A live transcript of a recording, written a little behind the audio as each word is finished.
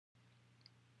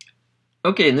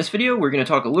Okay, in this video we're going to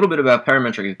talk a little bit about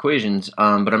parametric equations,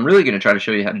 but I'm really going to try to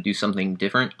show you how to do something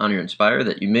different on your Nspire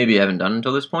that you maybe haven't done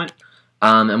until this point.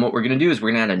 And what we're going to do is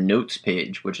we're going to add a notes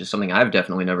page, which is something I've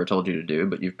definitely never told you to do,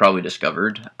 but you've probably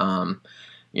discovered, in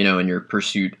your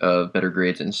pursuit of better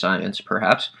grades in science,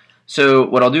 perhaps. So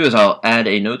what I'll do is I'll add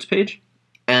a notes page,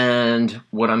 and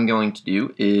what I'm going to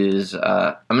do is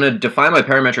I'm going to define my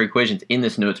parametric equations in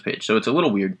this notes page. So it's a little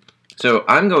weird. So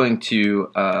I'm going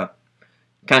to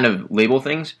kind of label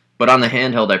things, but on the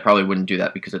handheld I probably wouldn't do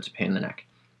that because it's a pain in the neck.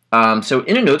 So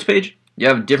in a notes page, you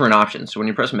have different options. So when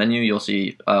you press menu, you'll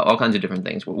see all kinds of different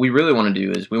things. What we really want to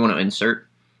do is we want to insert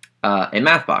a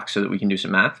math box so that we can do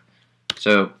some math.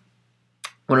 So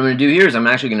what I'm going to do here is I'm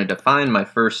actually going to define my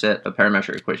first set of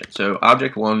parametric equations. So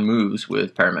object 1 moves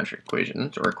with parametric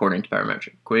equations, or according to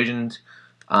parametric equations.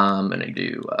 I'm going to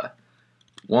do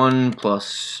 1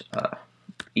 plus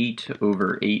 8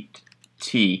 over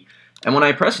 8t. And when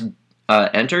I press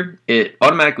enter, it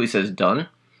automatically says done.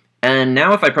 And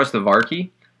now if I press the var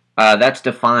key, that's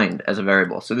defined as a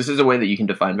variable. So this is a way that you can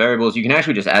define variables. You can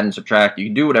actually just add and subtract. You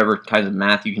can do whatever kinds of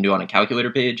math you can do on a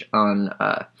calculator page on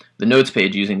the notes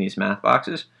page using these math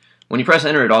boxes. When you press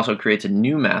enter, it also creates a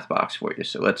new math box for you.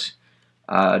 So let's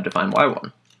define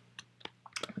y1.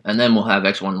 And then we'll have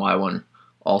x1, y1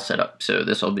 all set up. So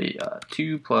this will be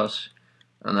 2 plus,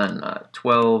 and then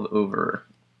 12 over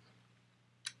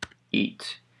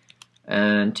 8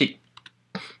 and t.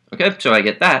 Okay, so I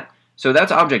get that. So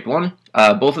that's object 1.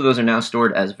 Both of those are now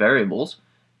stored as variables.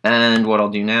 And what I'll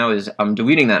do now is I'm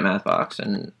deleting that math box,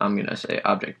 and I'm going to say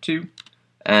object 2.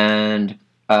 And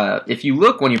if you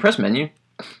look, when you press menu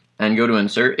and go to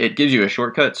insert, it gives you a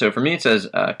shortcut. So for me it says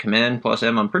command plus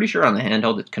M. I'm pretty sure on the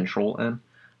handheld it's control M.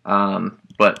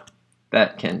 But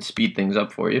that can speed things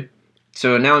up for you.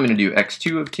 So now I'm going to do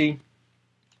x2 of t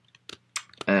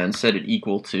and set it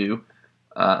equal to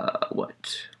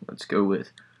what? Let's go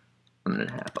with, I'm going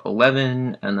to have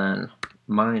 11 and then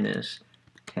minus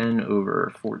 10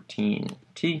 over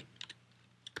 14t,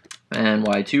 and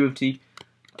y2 of t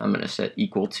I'm going to set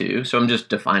equal to, so I'm just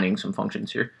defining some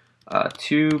functions here,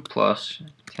 2 plus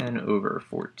 10 over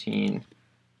 14t.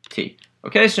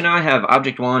 Okay, so now I have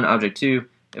object 1, object 2.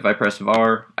 If I press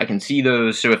var, I can see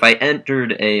those. So if I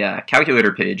entered a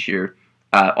calculator page here,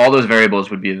 all those variables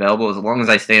would be available as long as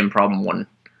I stay in problem 1.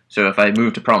 So if I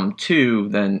move to problem 2,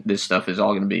 then this stuff is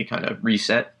all going to be kind of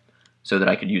reset so that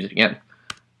I could use it again.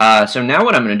 So now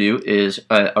what I'm going to do is,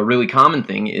 a really common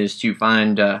thing is to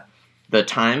find the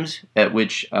times at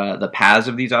which the paths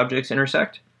of these objects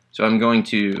intersect. So I'm going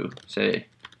to say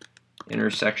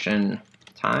intersection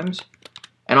times.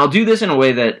 And I'll do this in a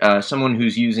way that someone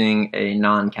who's using a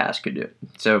non-cast could do it.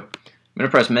 So I'm going to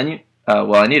press menu.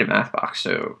 Well, I need a math box,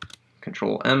 so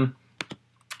Control M,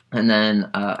 and then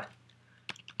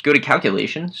go to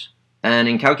calculations, and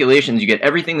in calculations you get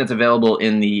everything that's available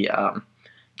in the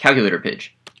calculator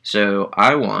page. So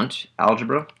I want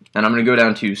algebra, and I'm going to go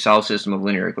down to solve system of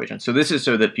linear equations. So this is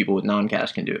so that people with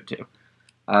non-cast can do it too.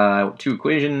 2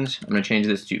 equations. I'm going to change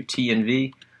this to t and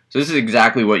v. So this is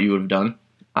exactly what you would have done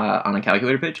on a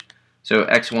calculator page. So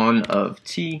x1 of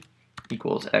t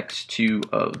equals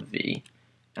x2 of v,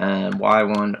 and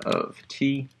y1 of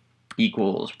t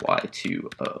equals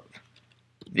y2 of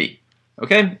v.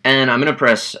 Okay, and I'm going to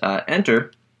press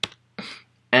enter,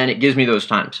 and it gives me those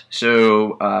times.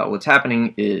 So what's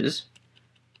happening is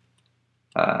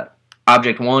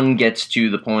object 1 gets to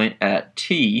the point at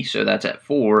t, so that's at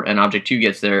 4, and object 2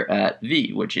 gets there at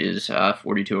v, which is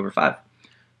 42 over 5.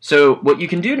 So what you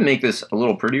can do to make this a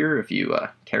little prettier, if you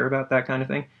care about that kind of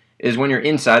thing, is when you're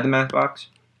inside the math box,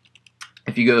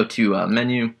 if you go to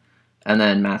menu and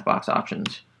then math box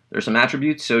options, there's some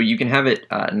attributes, so you can have it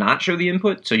not show the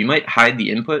input, so you might hide the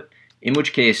input, in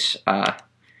which case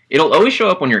it'll always show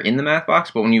up when you're in the math box,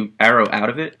 but when you arrow out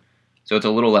of it, so it's a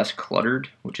little less cluttered,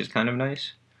 which is kind of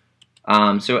nice.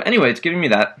 So anyway, it's giving me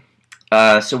that.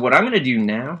 So what I'm going to do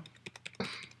now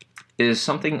is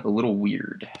something a little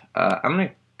weird. I'm going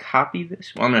to copy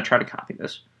this. Well, I'm going to try to copy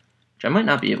this, which I might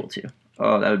not be able to.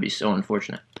 Oh, that would be so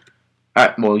unfortunate.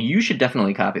 Alright, well, you should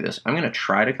definitely copy this. I'm going to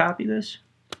try to copy this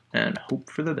and hope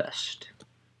for the best.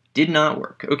 Did not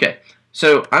work. Okay,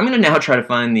 so I'm going to now try to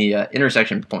find the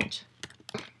intersection point.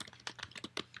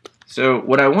 So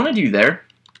what I want to do there,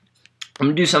 I'm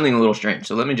going to do something a little strange.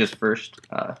 So let me just first,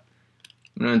 I'm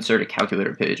going to insert a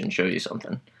calculator page and show you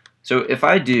something. So if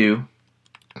I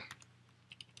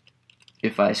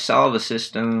solve a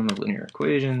system of linear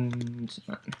equations,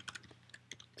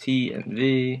 t and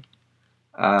v,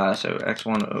 so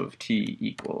x1 of t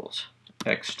equals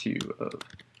x2 of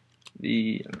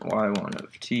v, and y1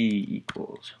 of t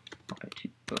equals y2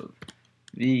 of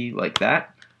v, like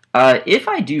that. If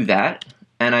I do that,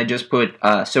 and I just put,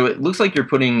 so it looks like you're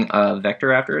putting a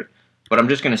vector after it, but I'm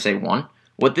just going to say 1.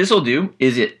 What this will do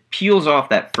is it peels off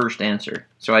that first answer.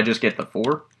 So I just get the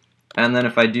 4. And then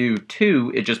if I do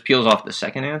 2, it just peels off the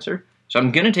second answer. So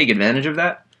I'm going to take advantage of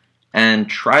that and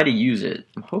try to use it.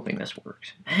 I'm hoping this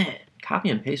works. Man, copy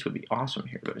and paste would be awesome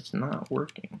here, but it's not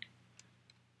working.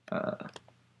 Alright,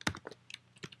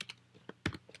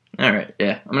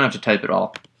 yeah, I'm going to have to type it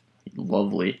all.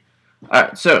 Lovely.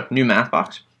 Alright, so new math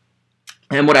box.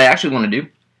 And what I actually want to do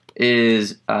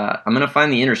is I'm going to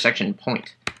find the intersection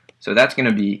point. So that's going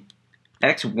to be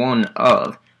x1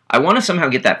 of, I want to somehow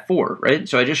get that 4, right?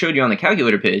 So I just showed you on the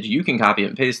calculator page, you can copy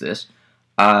and paste this.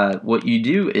 What you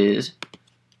do is,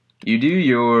 you do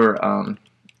your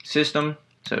system,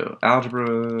 so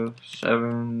algebra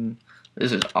 7,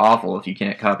 this is awful if you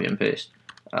can't copy and paste,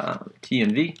 t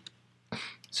and v.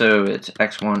 So it's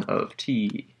x1 of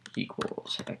t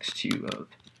equals x2 of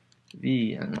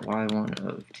v, and y1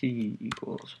 of t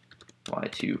equals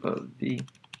y2 of v.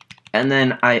 And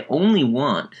then I only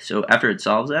want, so after it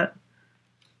solves that,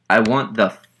 I want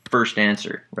the first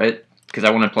answer, right? Because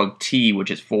I want to plug t, which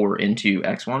is 4, into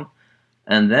x1.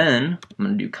 And then I'm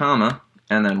going to do comma,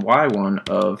 and then y1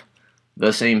 of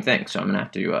the same thing. So I'm going to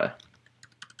have to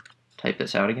type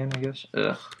this out again, I guess.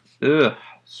 Ugh,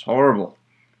 it's horrible.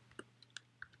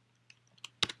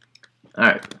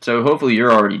 Alright, so hopefully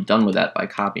you're already done with that by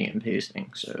copying and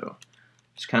pasting. So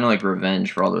it's kind of like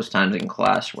revenge for all those times in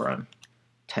class where I'm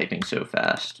typing so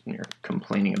fast and you're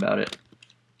complaining about it.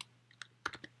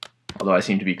 Although I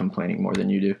seem to be complaining more than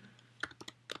you do.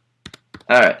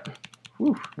 Alright,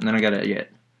 and then I gotta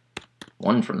get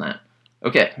 1 from that.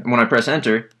 Okay, and when I press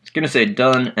enter, it's gonna say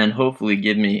done and hopefully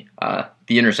give me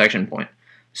the intersection point.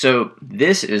 So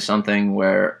this is something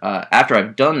where after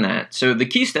I've done that, so the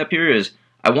key step here is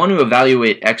I want to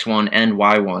evaluate x1 and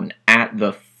y1 at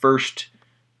the first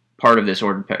part of this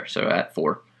ordered pair, so at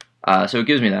 4. So it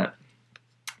gives me that.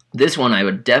 This one I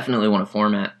would definitely want to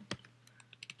format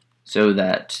so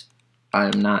that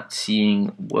I'm not seeing,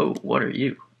 whoa, what are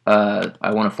you?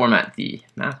 I want to format the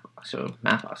math box, so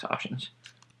math box options.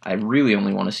 I really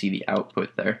only want to see the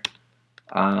output there,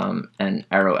 and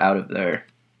arrow out of there.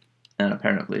 And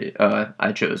apparently,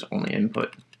 I chose only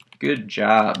input. Good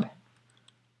job.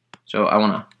 So I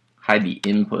want to hide the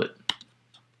input.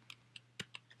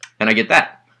 And I get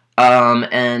that.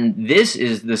 And this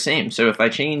is the same. So if I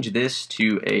change this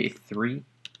to a 3,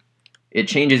 it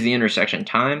changes the intersection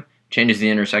time, changes the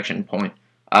intersection point,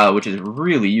 which is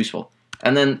really useful.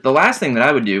 And then the last thing that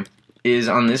I would do is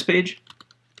on this page,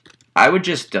 I would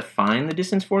just define the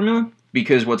distance formula,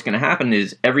 because what's going to happen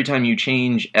is every time you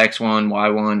change x1,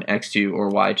 y1, x2, or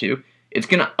y2, it's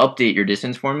going to update your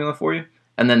distance formula for you,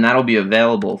 and then that'll be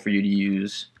available for you to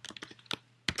use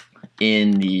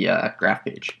in the graph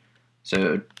page.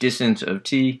 So distance of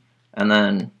t, and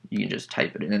then you can just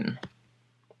type it in.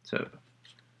 So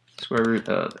square root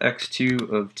of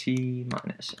x2 of t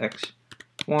minus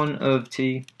x1 of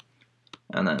t.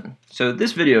 And then, so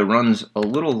this video runs a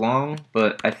little long,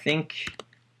 but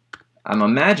I'm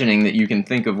imagining that you can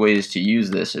think of ways to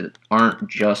use this that aren't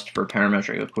just for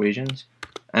parametric equations.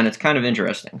 And it's kind of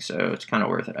interesting, so it's kind of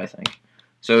worth it, I think.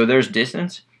 So there's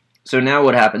distance. So now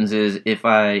what happens is if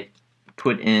I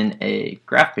put in a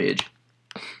graph page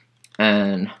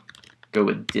and go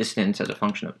with distance as a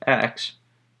function of x,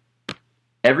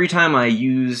 every time I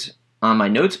use on my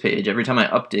notes page, every time I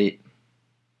update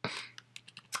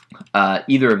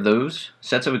either of those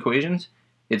sets of equations,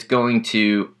 it's going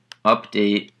to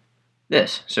update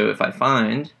this. So if I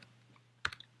find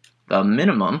the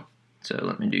minimum, so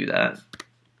let me do that,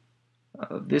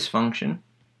 of this function,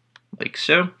 like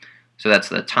so. So that's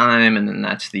the time, and then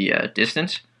that's the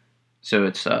distance. So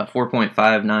it's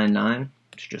 4.599.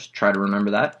 Let's just try to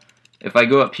remember that. If I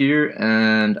go up here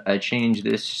and I change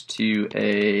this to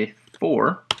a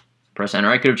 4, press enter.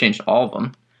 I could have changed all of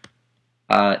them.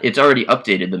 It's already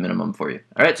updated the minimum for you.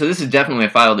 Alright, so this is definitely a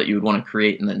file that you would want to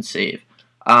create and then save.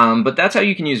 But that's how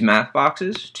you can use math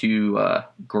boxes to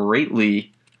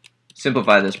greatly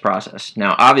simplify this process.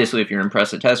 Now, obviously, if you're in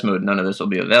press to test mode, none of this will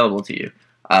be available to you.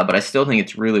 But I still think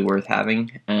it's really worth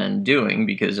having and doing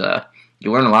because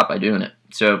you learn a lot by doing it.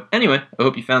 So anyway, I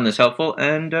hope you found this helpful,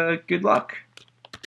 and good luck.